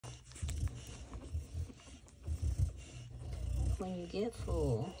when you get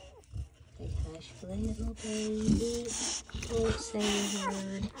full. Say hush, little baby. Don't say a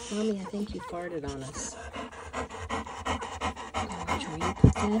word. Mommy, I think you farted on us. Make sure you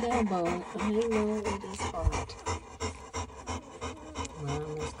put that elbow. I know it is hot.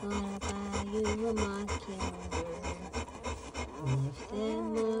 Mama's gonna buy you a mockingbird. If that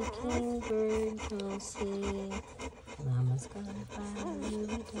mockingbird don't sing, Mama's gonna buy you a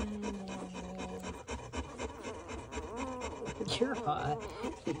diamond ring. You're hot.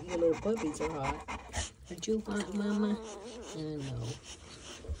 Your little puppies are hot. Aren't you hot, Mama? I know.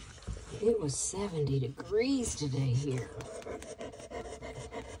 It was 70 degrees today here.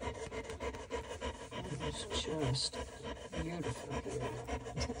 It was just beautiful here.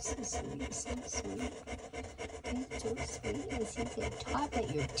 That's so sweet, so sweet. That's so sweet. I see that top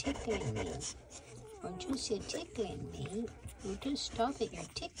it, you're tickling me. Don't you say tickling me. You just stop it, you're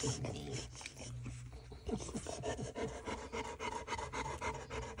tickling me.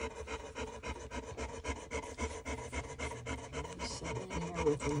 Sitting in here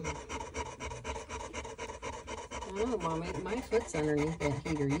with him. I don't know, Mommy. My foot's underneath that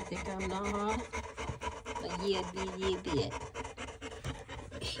heater. You think I'm not hot? Yeah, bit.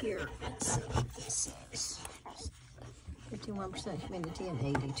 Here, let's see what this says. 51% humidity and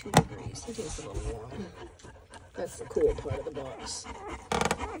 82 degrees. It is a little warm. That's the cool part of the box.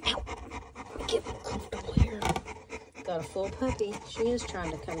 Get more comfortable here. Got a full puppy. She is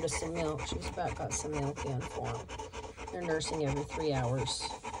trying to come to some milk. She's about got some milk in for them. They're nursing every 3 hours.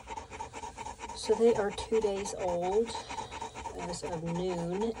 So they are 2 days old as of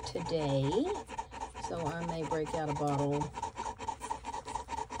noon today. So I may break out a bottle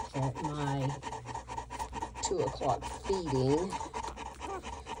at my 2 o'clock feeding.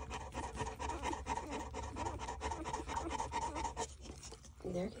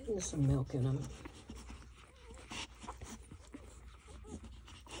 They're getting some milk in them.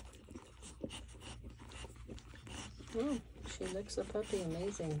 Oh, she licks a puppy.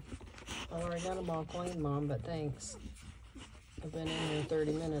 Amazing. I already got them all cleaned, Mom, but thanks. I've been in here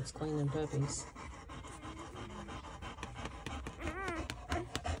 30 minutes cleaning puppies.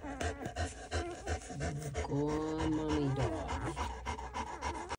 Good